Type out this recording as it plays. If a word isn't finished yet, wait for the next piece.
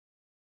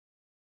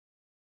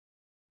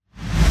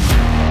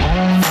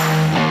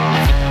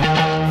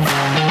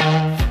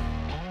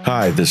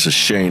Hi, this is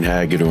Shane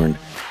Hagedorn,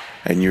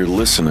 and you're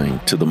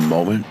listening to the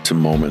Moment to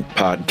Moment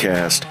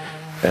podcast,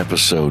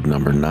 episode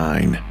number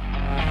 9.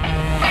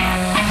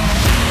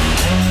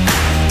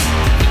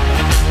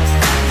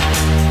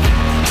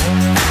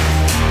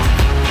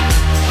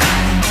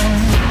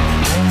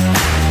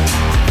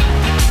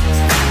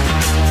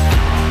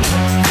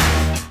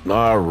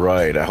 All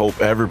right, I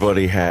hope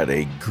everybody had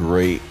a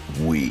great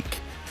week.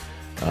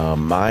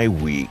 My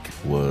week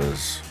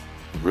was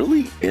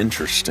really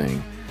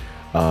interesting.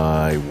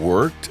 I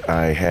worked.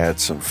 I had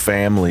some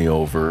family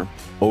over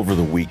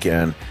the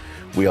weekend.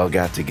 We all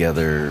got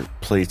together,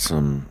 played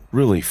some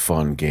really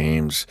fun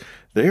games.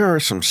 There are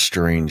some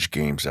strange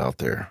games out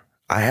there.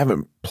 I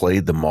haven't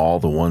played them all,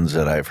 the ones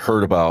that I've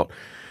heard about,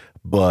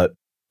 but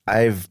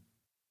I've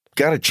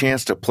got a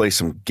chance to play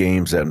some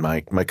games that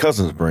my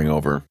cousins bring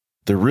over.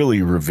 They're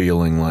really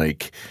revealing,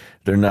 like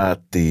they're not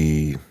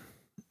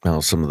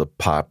some of the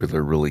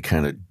popular, really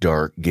kind of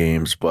dark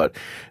games, but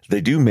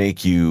they do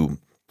make you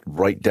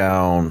write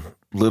down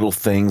little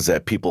things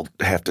that people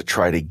have to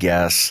try to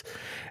guess.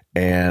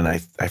 And I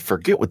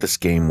forget what this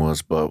game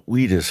was, but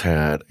we just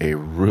had a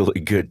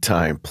really good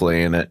time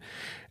playing it.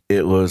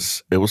 It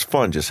was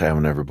fun just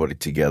having everybody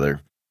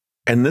together.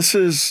 And this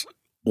is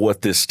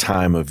what this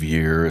time of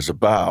year is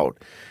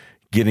about.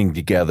 Getting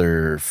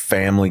together,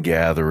 family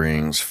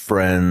gatherings,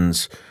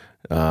 friends,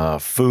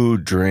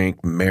 food,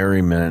 drink,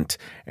 merriment,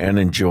 and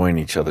enjoying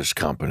each other's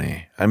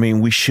company. I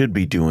mean, we should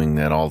be doing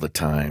that all the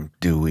time,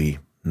 do we?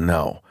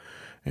 No.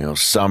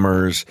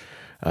 Summers,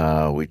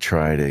 we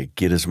try to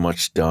get as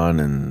much done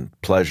and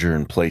pleasure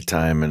and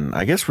playtime, and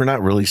I guess we're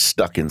not really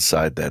stuck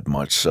inside that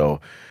much, so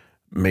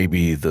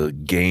maybe the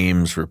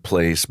games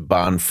replace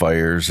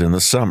bonfires in the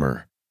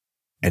summer.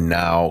 And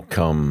now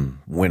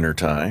come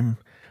wintertime,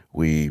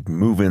 we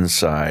move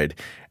inside,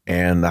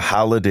 and the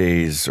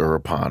holidays are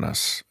upon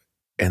us,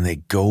 and they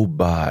go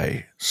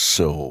by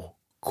so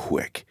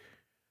quick.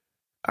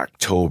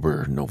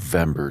 October,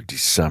 November,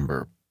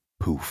 December,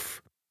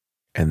 poof.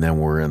 And then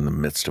we're in the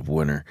midst of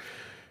winter.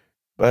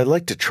 But I'd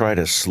like to try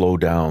to slow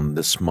down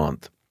this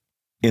month.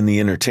 In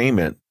the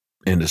entertainment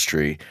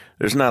industry,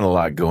 there's not a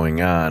lot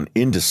going on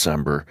in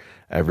December.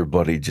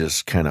 Everybody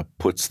just kind of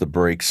puts the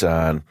brakes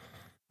on.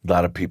 A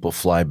lot of people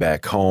fly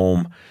back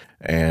home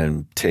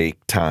and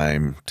take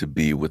time to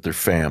be with their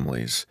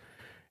families.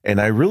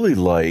 And I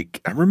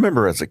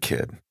remember as a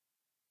kid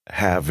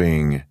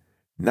having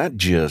not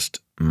just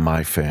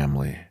my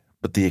family,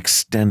 but the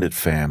extended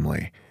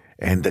family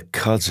and the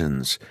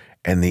cousins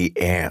and the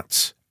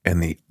aunts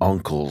and the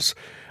uncles.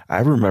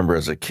 I remember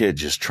as a kid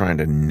just trying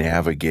to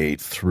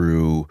navigate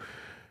through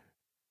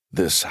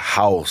this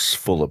house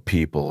full of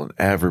people and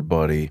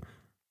everybody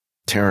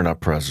tearing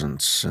up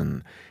presents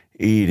and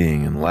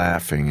eating and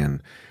laughing.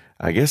 And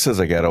I guess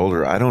as I got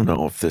older, I don't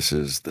know if this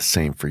is the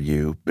same for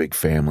you. Big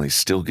families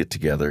still get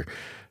together,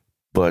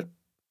 but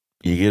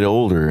you get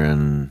older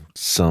and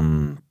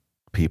some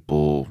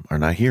people are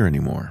not here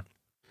anymore.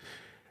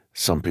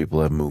 Some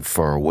people have moved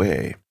far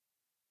away.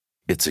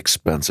 It's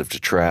expensive to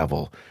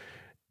travel.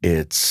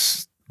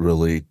 It's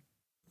really,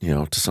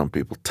 to some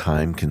people,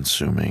 time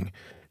consuming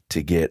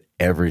to get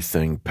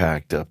everything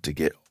packed up, to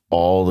get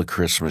all the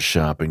Christmas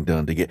shopping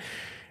done,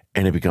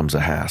 and it becomes a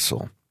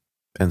hassle.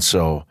 And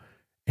so,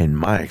 in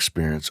my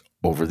experience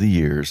over the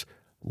years,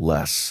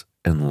 less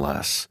and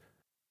less,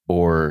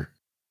 or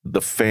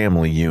the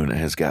family unit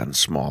has gotten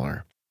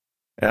smaller.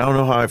 And I don't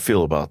know how I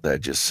feel about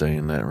that, just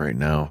saying that right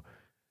now.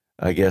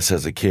 I guess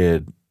as a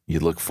kid, you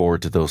look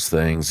forward to those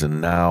things.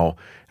 And now,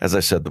 as I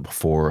said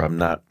before, I'm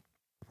not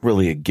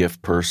really a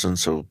gift person,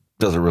 so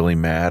does it really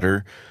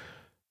matter?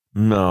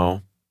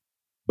 No,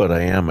 but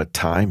I am a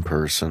time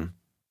person.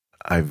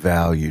 I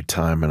value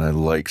time and I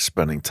like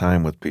spending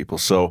time with people.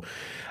 So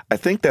I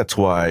think that's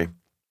why,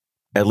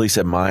 at least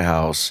at my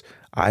house,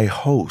 I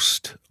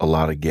host a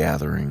lot of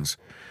gatherings,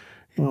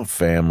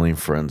 family and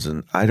friends,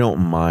 and I don't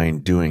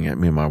mind doing it.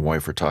 Me and my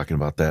wife were talking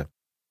about that.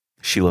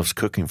 She loves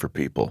cooking for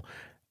people.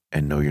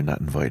 And no, you're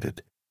not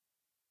invited.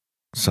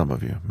 Some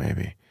of you,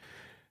 maybe.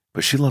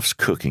 But she loves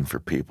cooking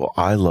for people.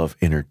 I love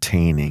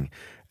entertaining,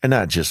 and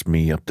not just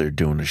me up there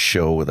doing a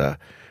show with a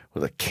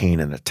cane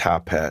and a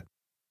top hat.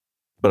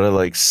 But I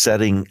like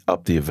setting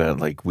up the event,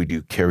 like we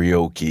do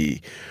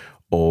karaoke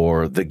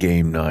or the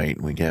game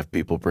night. We have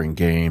people bring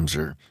games,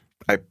 or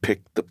I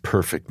pick the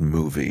perfect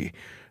movie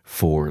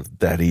for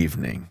that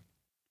evening.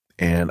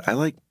 And I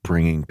like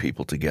bringing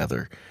people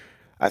together.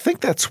 I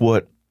think that's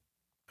what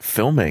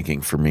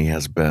filmmaking for me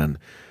has been,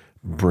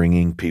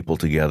 bringing people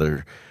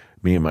together.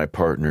 Me and my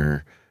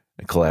partner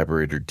and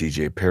collaborator,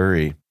 DJ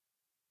Perry,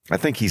 I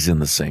think he's in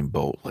the same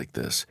boat like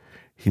this.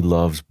 He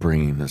loves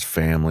bringing his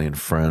family and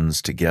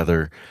friends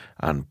together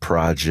on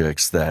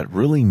projects that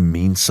really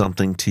mean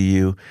something to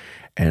you,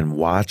 and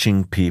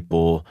watching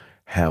people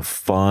have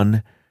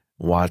fun,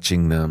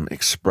 watching them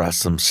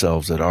express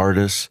themselves as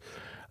artists,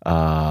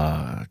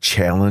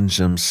 challenge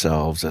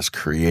themselves as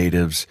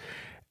creatives,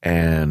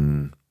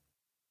 and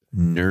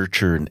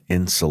nurture and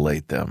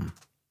insulate them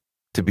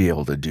to be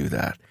able to do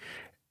that.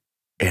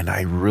 And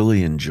I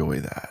really enjoy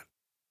that.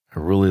 I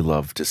really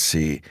love to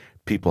see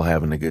people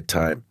having a good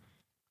time.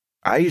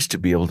 I used to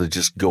be able to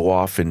just go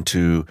off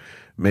into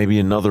maybe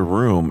another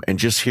room and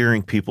just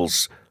hearing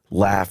people's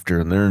laughter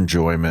and their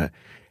enjoyment,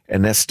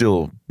 and that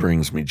still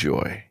brings me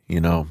joy,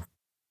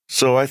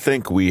 So I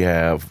think we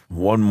have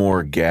one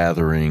more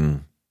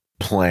gathering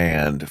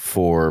planned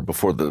for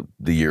before the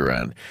year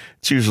end.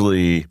 It's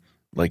usually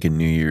like a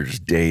New Year's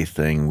Day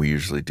thing. We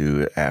usually do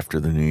it after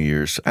the New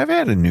Year's. I've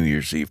had a New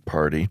Year's Eve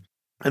party,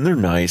 and they're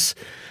nice.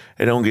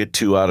 They don't get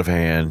too out of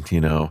hand,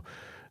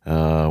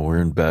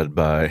 We're in bed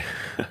by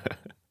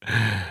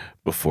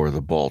before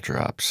the ball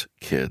drops,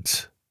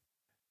 kids.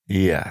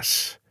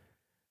 Yes,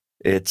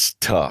 it's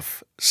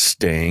tough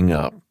staying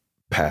up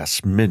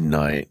past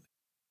midnight,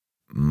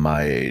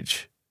 my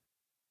age.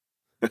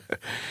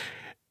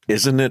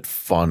 Isn't it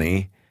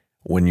funny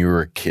when you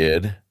were a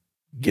kid,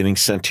 getting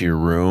sent to your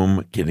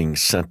room, getting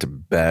sent to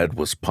bed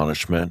was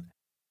punishment?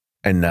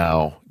 And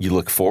now you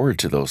look forward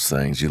to those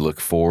things. You look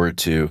forward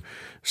to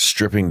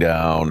stripping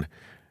down,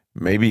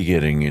 maybe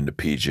getting into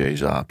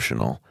PJs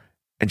optional,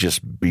 and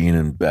just being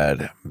in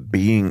bed,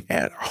 being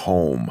at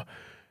home.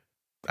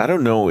 I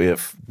don't know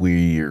if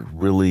we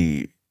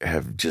really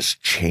have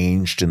just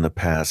changed in the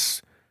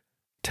past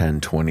 10,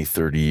 20,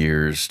 30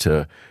 years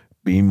to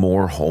be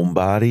more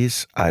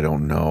homebodies. I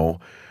don't know.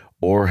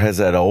 Or has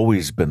that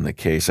always been the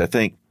case? I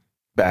think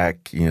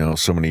back,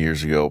 so many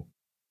years ago,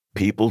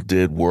 people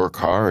did work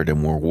hard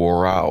and were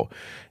wore out.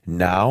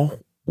 Now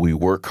we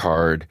work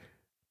hard,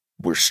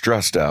 we're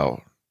stressed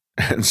out.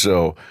 And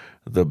so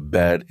the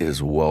bed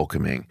is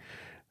welcoming.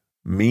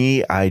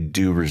 Me, I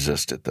do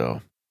resist it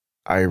though.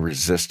 I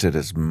resist it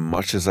as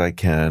much as I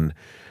can.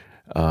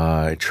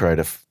 I try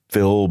to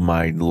fill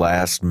my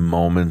last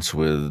moments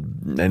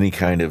with any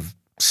kind of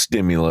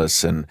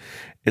stimulus, and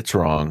it's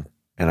wrong.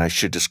 And I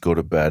should just go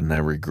to bed, and I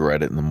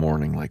regret it in the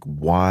morning. Like,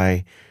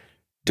 why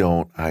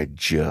don't I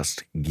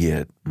just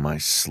get my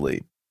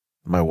sleep?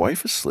 My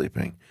wife is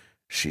sleeping.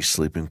 She's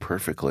sleeping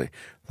perfectly,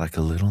 like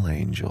a little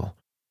angel.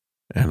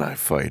 And I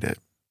fight it.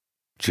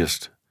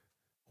 Just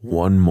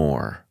one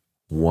more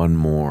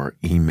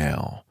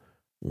email,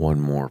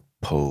 one more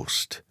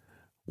post,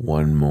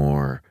 one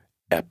more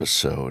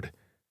episode.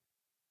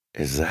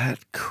 Is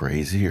that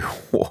crazy or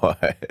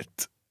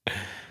what?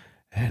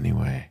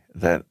 Anyway,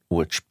 that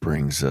which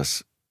brings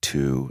us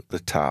to the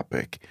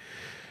topic.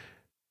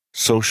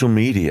 Social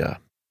media.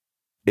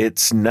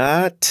 It's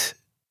not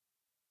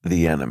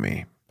the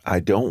enemy. I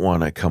don't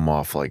want to come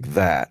off like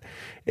that.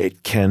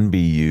 It can be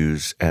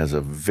used as a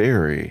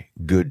very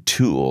good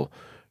tool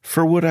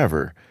for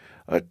whatever.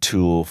 A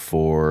tool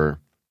for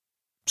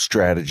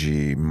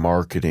strategy,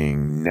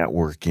 marketing,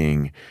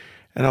 networking,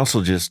 and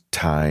also just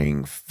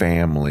tying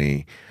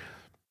family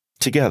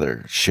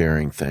together,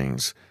 sharing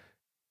things.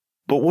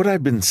 But what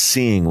I've been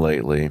seeing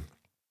lately,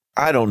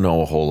 I don't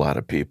know a whole lot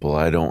of people.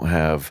 I don't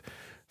have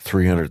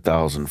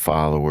 300,000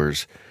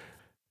 followers,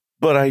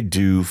 but I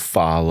do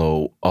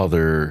follow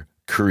other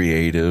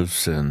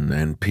creatives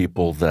and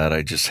people that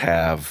I just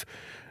have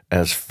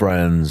as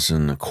friends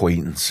and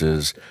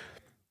acquaintances.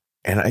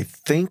 And I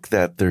think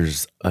that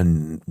there's a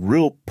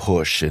real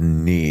push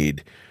and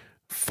need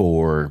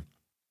for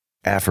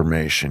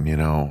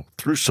affirmation,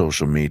 through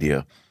social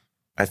media.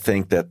 I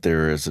think that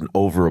there is an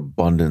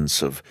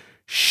overabundance of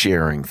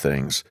sharing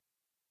things.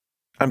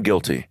 I'm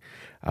guilty.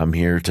 I'm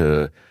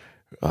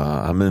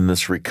in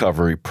this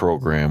recovery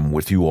program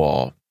with you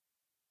all,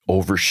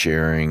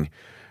 oversharing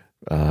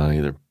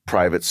either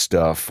private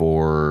stuff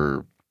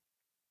or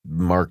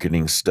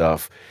marketing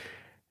stuff.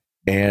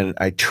 And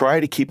I try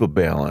to keep a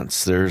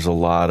balance. There's a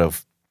lot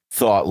of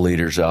thought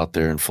leaders out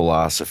there in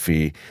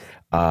philosophy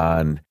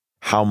on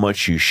how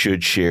much you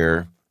should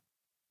share,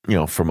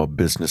 from a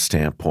business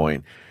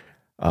standpoint.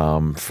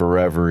 For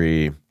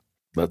every,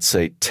 let's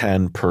say,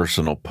 10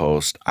 personal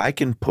posts, I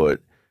can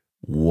put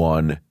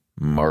one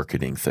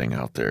marketing thing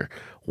out there.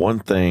 One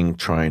thing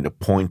trying to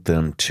point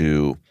them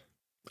to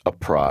a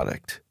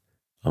product,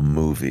 a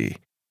movie,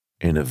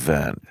 an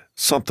event,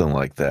 something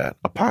like that,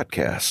 a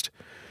podcast.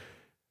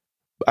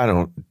 I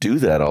don't do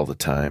that all the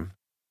time.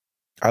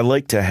 I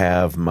like to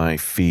have my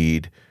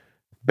feed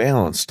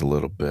balanced a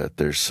little bit.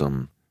 There's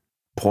some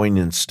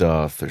poignant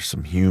stuff. There's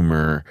some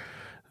humor.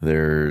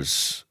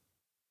 There's,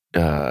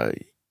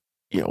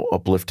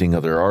 uplifting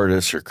other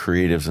artists or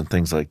creatives and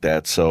things like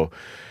that. So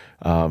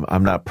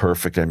I'm not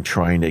perfect. I'm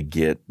trying to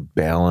get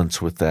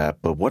balance with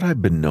that. But what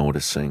I've been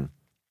noticing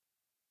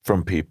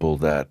from people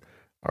that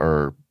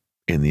are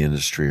in the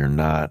industry or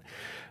not,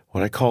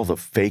 what I call the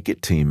fake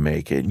it till you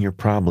make it, and you're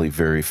probably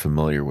very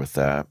familiar with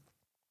that.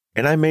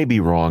 And I may be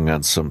wrong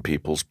on some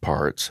people's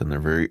parts, and they're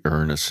very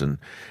earnest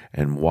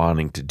and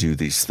wanting to do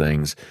these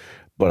things,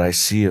 but I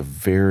see a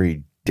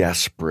very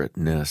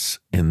desperateness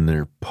in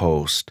their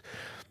post.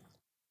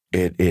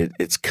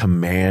 It's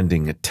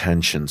commanding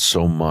attention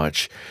so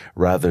much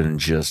rather than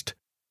just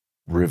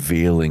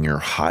revealing or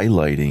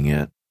highlighting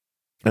it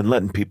and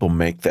letting people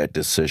make that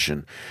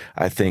decision.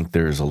 I think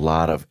there's a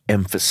lot of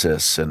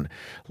emphasis and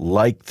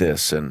like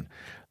this and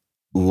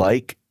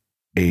like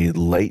a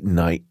late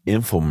night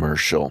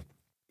infomercial.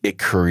 It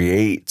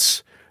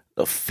creates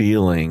a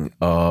feeling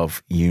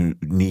of you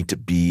need to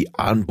be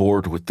on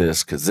board with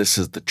this because this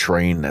is the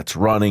train that's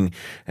running.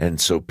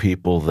 And so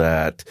people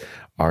that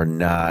are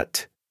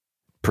not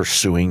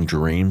pursuing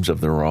dreams of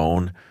their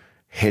own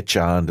hitch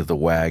onto the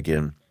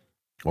wagon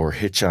or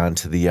hitch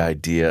onto the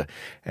idea.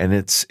 And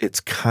it's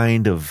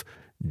kind of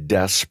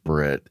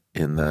desperate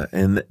in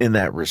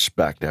that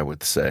respect, I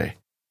would say.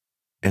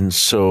 And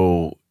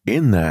so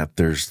in that,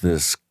 there's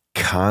this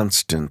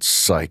constant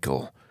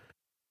cycle: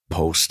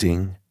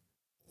 posting,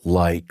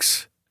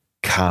 likes,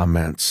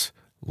 comments,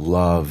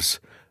 loves,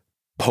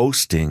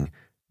 posting,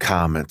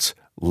 comments,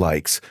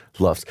 likes,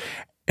 loves,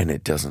 and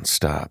it doesn't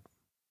stop.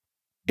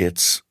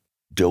 It's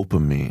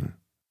dopamine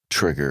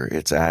trigger.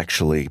 It's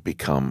actually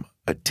become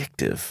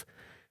addictive.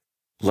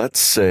 Let's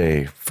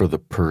say for the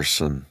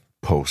person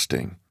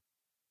posting,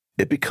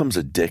 it becomes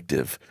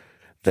addictive.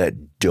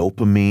 That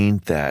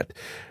dopamine, that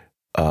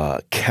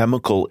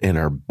chemical in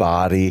our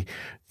body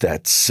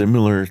that's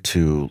similar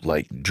to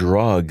like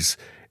drugs,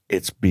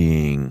 it's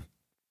being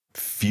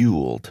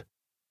fueled.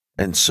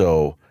 And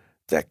so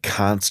that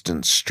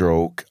constant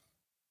stroke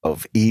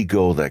of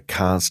ego, that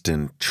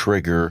constant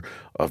trigger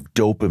of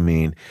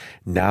dopamine,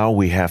 now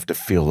we have to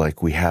feel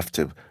like we have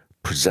to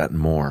present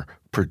more,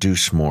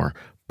 produce more,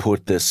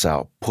 put this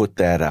out, put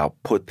that out,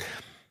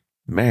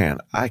 man,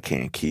 I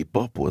can't keep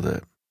up with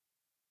it.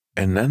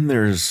 And then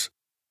there's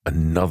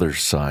another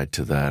side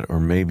to that, or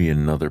maybe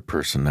another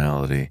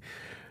personality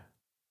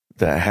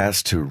that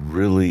has to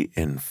really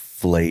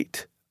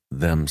inflate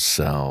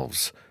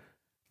themselves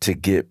to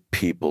get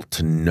people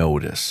to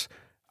notice.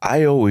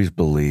 I always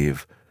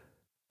believe,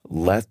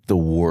 let the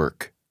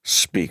work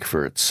speak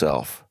for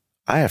itself.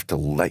 I have to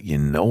let you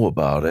know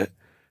about it,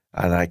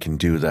 and I can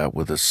do that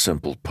with a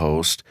simple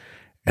post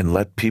and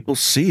let people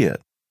see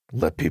it.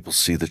 Let people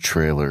see the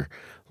trailer,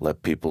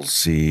 let people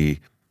see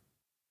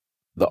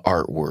the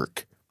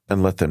artwork,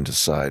 and let them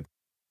decide.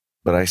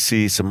 But I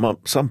see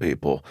some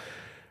people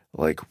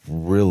like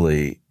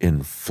really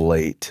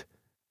inflate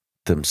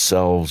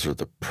themselves or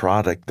the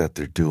product that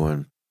they're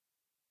doing,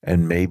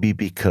 and maybe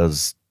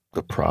because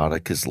the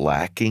product is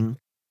lacking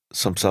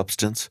some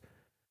substance,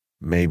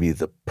 maybe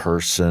the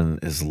person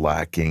is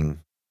lacking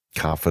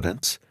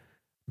confidence,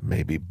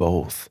 maybe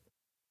both.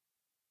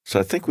 So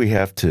I think we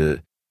have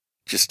to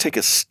just take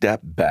a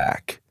step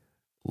back,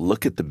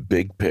 look at the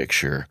big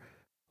picture,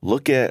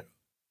 look at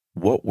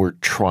what we're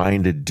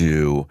trying to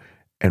do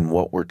and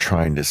what we're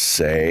trying to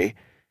say,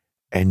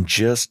 and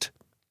just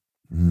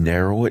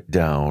narrow it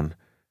down,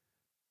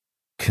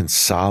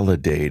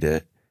 consolidate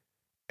it,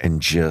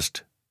 and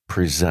just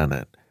present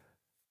it.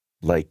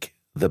 Like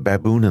the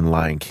baboon in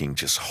Lion King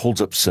just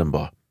holds up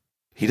Simba.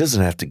 He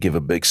doesn't have to give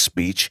a big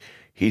speech.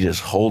 He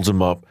just holds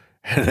him up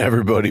and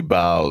everybody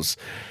bows.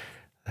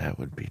 That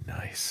would be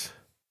nice.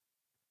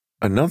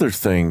 Another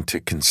thing to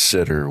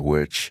consider,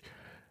 which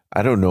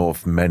I don't know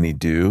if many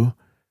do,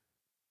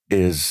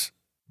 is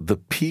the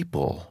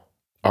people,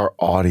 our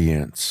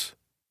audience,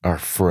 our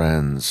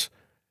friends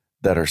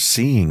that are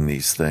seeing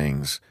these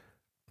things,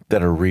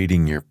 that are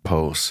reading your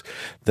posts,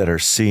 that are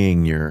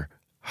seeing your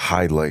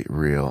highlight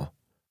reel.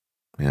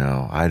 You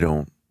know, I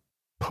don't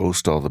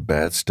post all the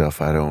bad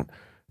stuff. I don't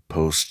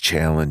post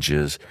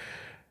challenges.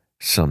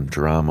 Some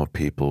drama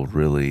people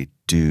really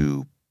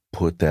do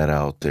put that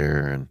out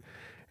there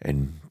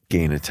and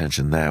gain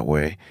attention that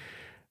way.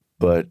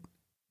 But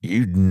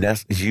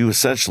you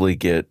essentially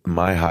get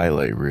my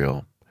highlight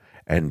reel,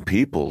 and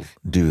people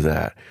do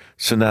that.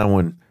 So now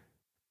when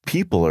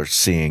people are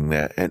seeing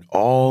that and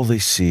all they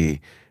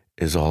see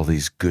is all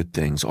these good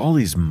things, all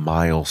these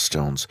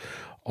milestones,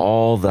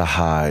 all the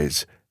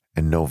highs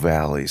and no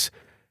valleys,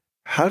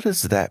 how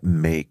does that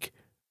make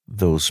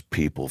those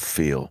people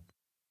feel?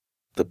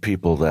 The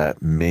people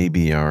that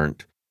maybe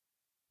aren't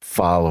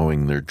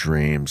following their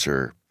dreams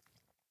or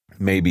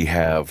maybe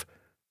have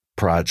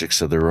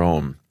projects of their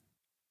own.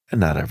 And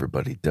not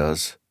everybody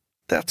does.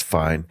 That's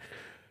fine.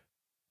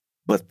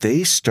 But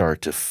they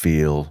start to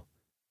feel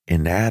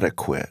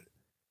inadequate.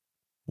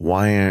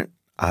 Why aren't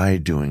I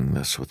doing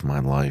this with my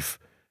life?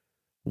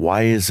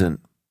 Why isn't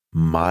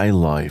my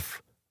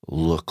life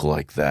look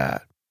like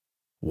that?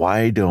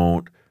 Why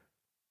don't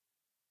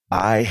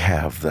I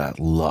have that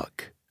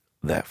luck,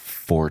 that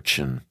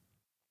fortune,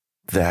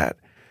 that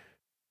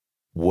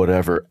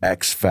whatever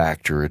X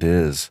factor it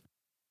is?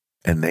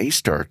 And they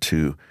start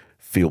to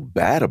feel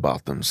bad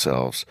about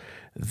themselves.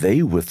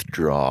 They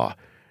withdraw.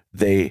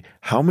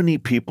 How many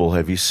people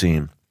have you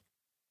seen?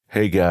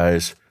 Hey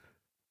guys,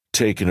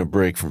 taking a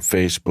break from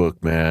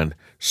Facebook, man,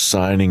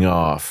 signing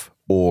off,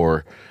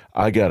 or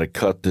I got to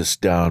cut this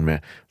down,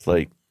 man. It's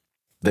like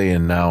they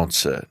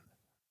announce it.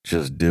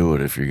 Just do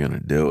it if you're going to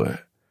do it.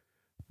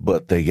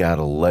 But they got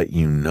to let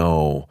you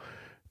know,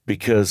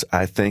 because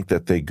I think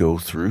that they go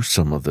through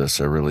some of this.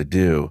 I really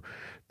do.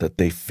 That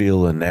they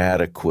feel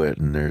inadequate,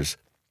 and there's,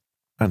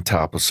 on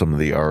top of some of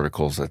the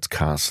articles that's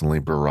constantly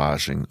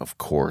barraging, of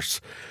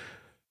course.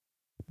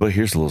 But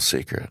here's a little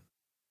secret.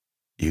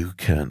 You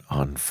can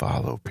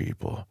unfollow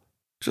people.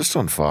 Just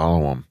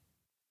unfollow them.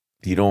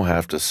 You don't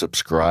have to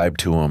subscribe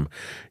to them.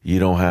 You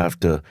don't have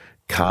to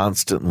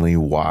constantly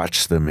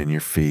watch them in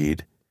your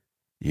feed.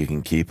 You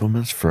can keep them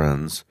as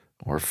friends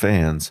or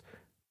fans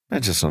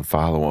and just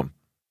unfollow them.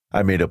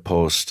 I made a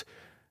post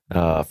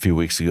a few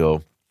weeks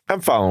ago. I'm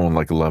following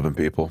like 11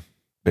 people,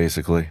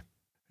 basically.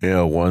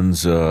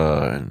 One's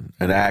an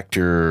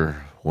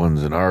actor,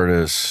 one's an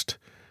artist,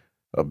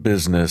 a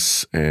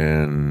business,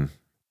 and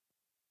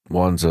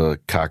one's a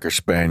Cocker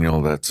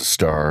Spaniel that's a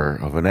star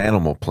of an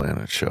Animal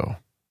Planet show.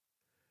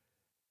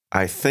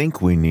 I think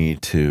we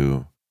need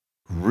to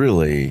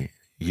really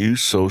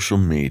use social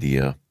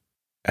media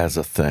as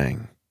a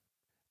thing.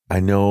 I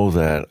know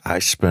that I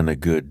spend a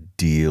good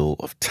deal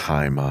of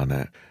time on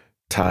it.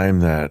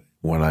 Time that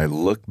when I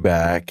look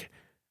back,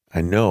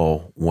 I'm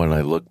going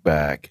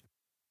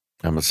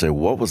to say,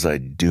 what was I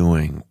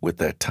doing with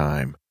that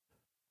time?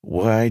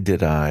 Why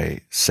did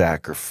I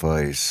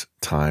sacrifice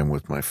time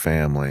with my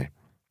family,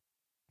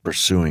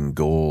 pursuing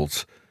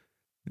goals,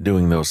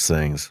 doing those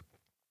things?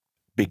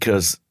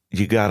 Because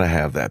you got to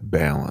have that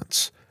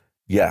balance.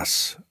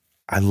 Yes,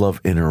 I love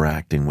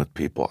interacting with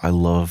people. I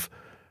love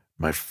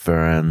my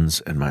friends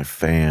and my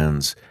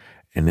fans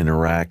and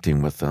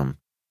interacting with them.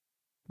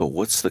 But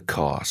what's the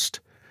cost?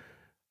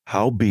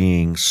 How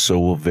being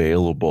so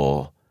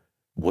available,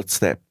 what's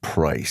that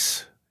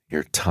price?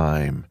 Your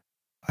time.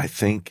 I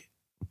think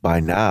by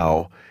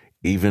now,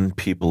 even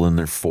people in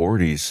their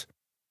 40s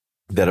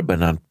that have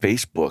been on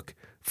Facebook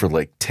for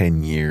like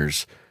 10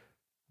 years,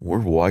 we're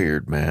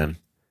wired, man.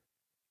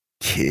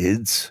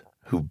 Kids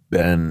who've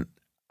been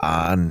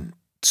on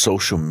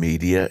social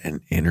media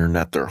and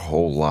internet their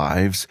whole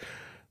lives,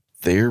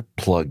 they're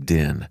plugged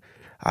in.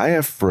 I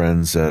have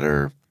friends that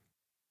are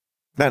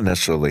not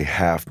necessarily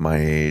half my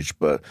age,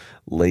 but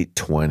late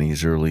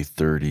 20s, early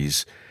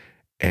 30s,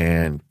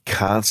 and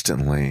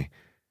constantly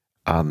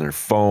on their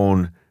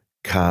phone,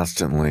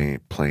 constantly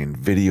playing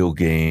video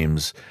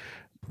games,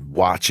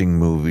 watching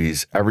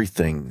movies,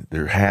 everything.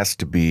 There has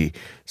to be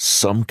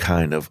some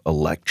kind of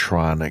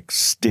electronic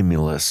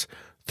stimulus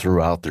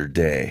throughout their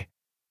day.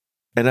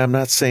 And I'm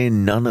not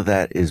saying none of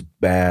that is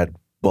bad,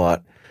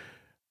 but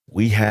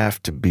we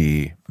have to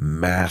be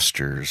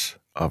masters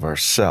of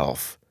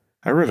ourself.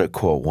 I read a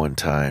quote one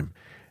time.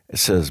 It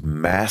says,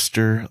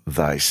 "Master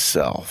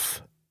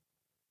thyself."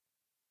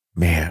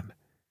 Man,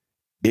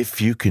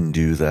 if you can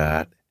do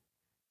that,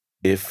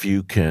 if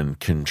you can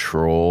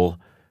control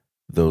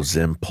those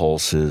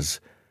impulses,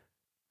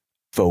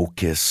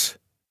 focus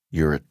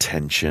your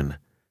attention,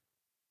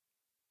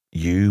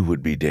 you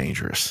would be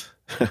dangerous.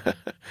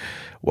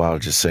 While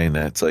just saying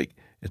that,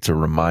 it's a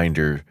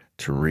reminder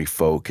to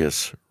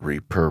refocus,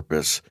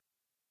 repurpose,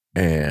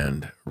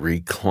 and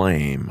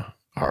reclaim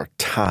our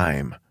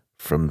time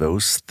from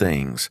those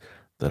things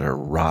that are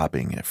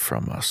robbing it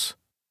from us.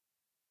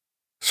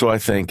 So I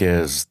think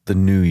as the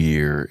new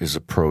year is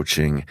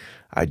approaching,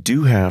 I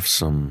do have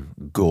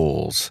some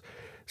goals.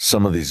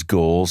 Some of these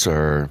goals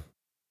are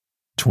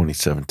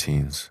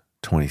 2017s,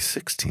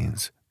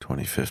 2016s,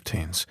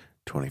 2015s,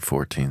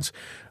 2014s,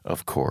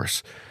 of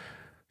course.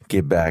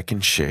 Get back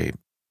in shape.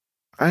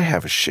 I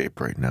have a shape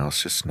right now.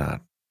 It's just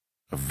not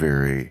a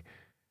very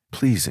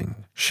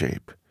pleasing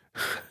shape.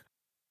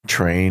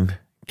 Train,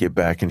 get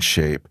back in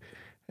shape.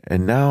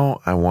 And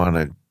now I want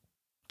to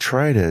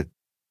try to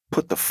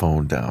put the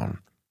phone down.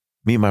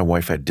 Me and my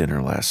wife had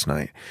dinner last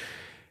night,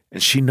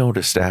 and she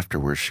noticed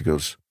afterwards, she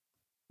goes,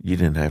 "You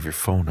didn't have your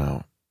phone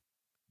out.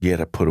 You had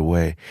to put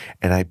away."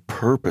 And I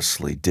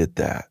purposely did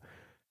that.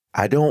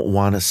 I don't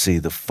want to see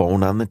the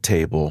phone on the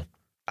table.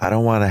 I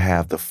don't want to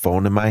have the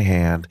phone in my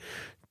hand,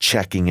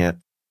 checking it.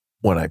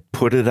 When I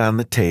put it on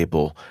the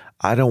table,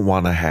 I don't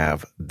want to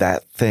have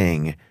that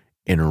thing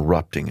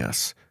interrupting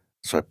us.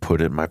 So I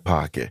put it in my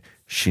pocket.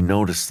 She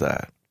noticed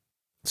that.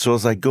 So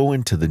as I go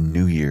into the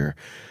new year,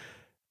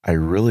 I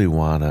really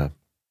want to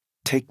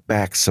take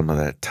back some of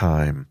that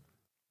time.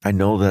 I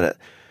know that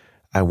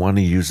I want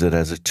to use it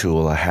as a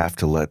tool. I have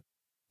to let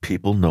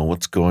people know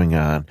what's going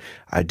on.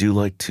 I do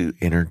like to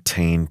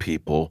entertain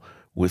people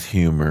with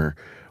humor,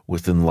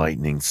 with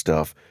enlightening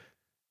stuff,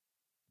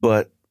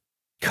 but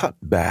cut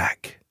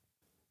back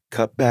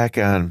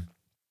on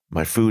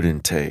my food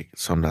intake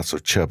so I'm not so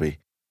chubby.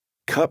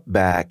 Cut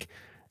back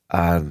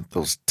on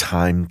those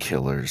time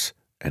killers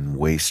and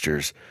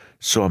wasters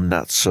so I'm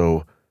not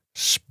so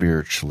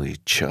spiritually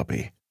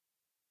chubby.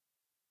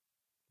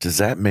 Does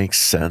that make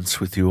sense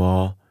with you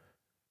all?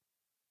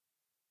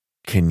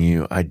 Can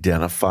you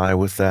identify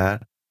with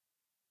that?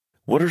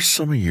 What are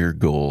some of your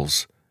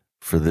goals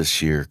for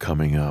this year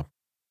coming up?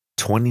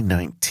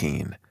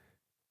 2019.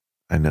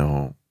 I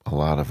know a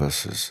lot of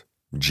us is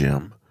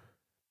gym,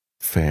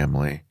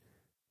 family,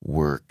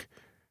 work,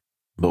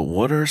 but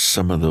what are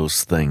some of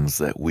those things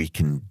that we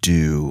can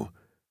do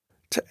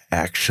to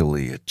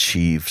actually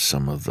achieve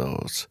some of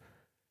those?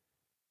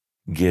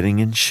 Getting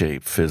in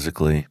shape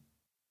physically,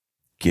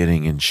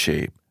 getting in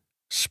shape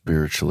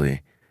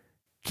spiritually,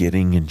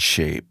 getting in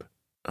shape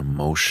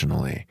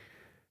emotionally.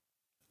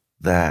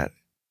 That,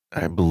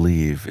 I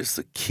believe, is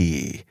the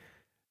key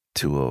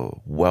to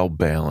a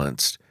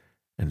well-balanced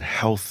and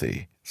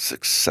healthy,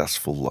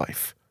 successful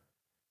life.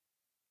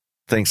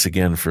 Thanks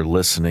again for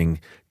listening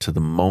to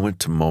the Moment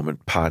to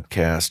Moment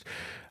podcast.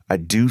 I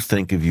do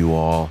think of you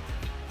all.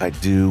 I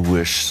do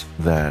wish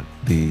that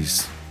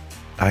these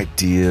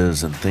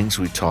ideas and things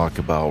we talk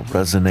about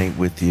resonate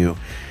with you,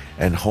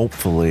 and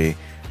hopefully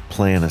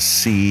plant a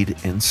seed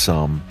in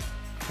some,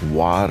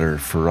 water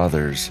for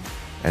others,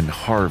 and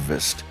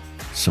harvest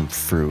some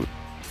fruit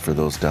for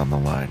those down the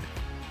line.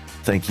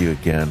 Thank you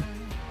again,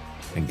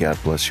 and God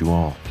bless you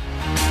all.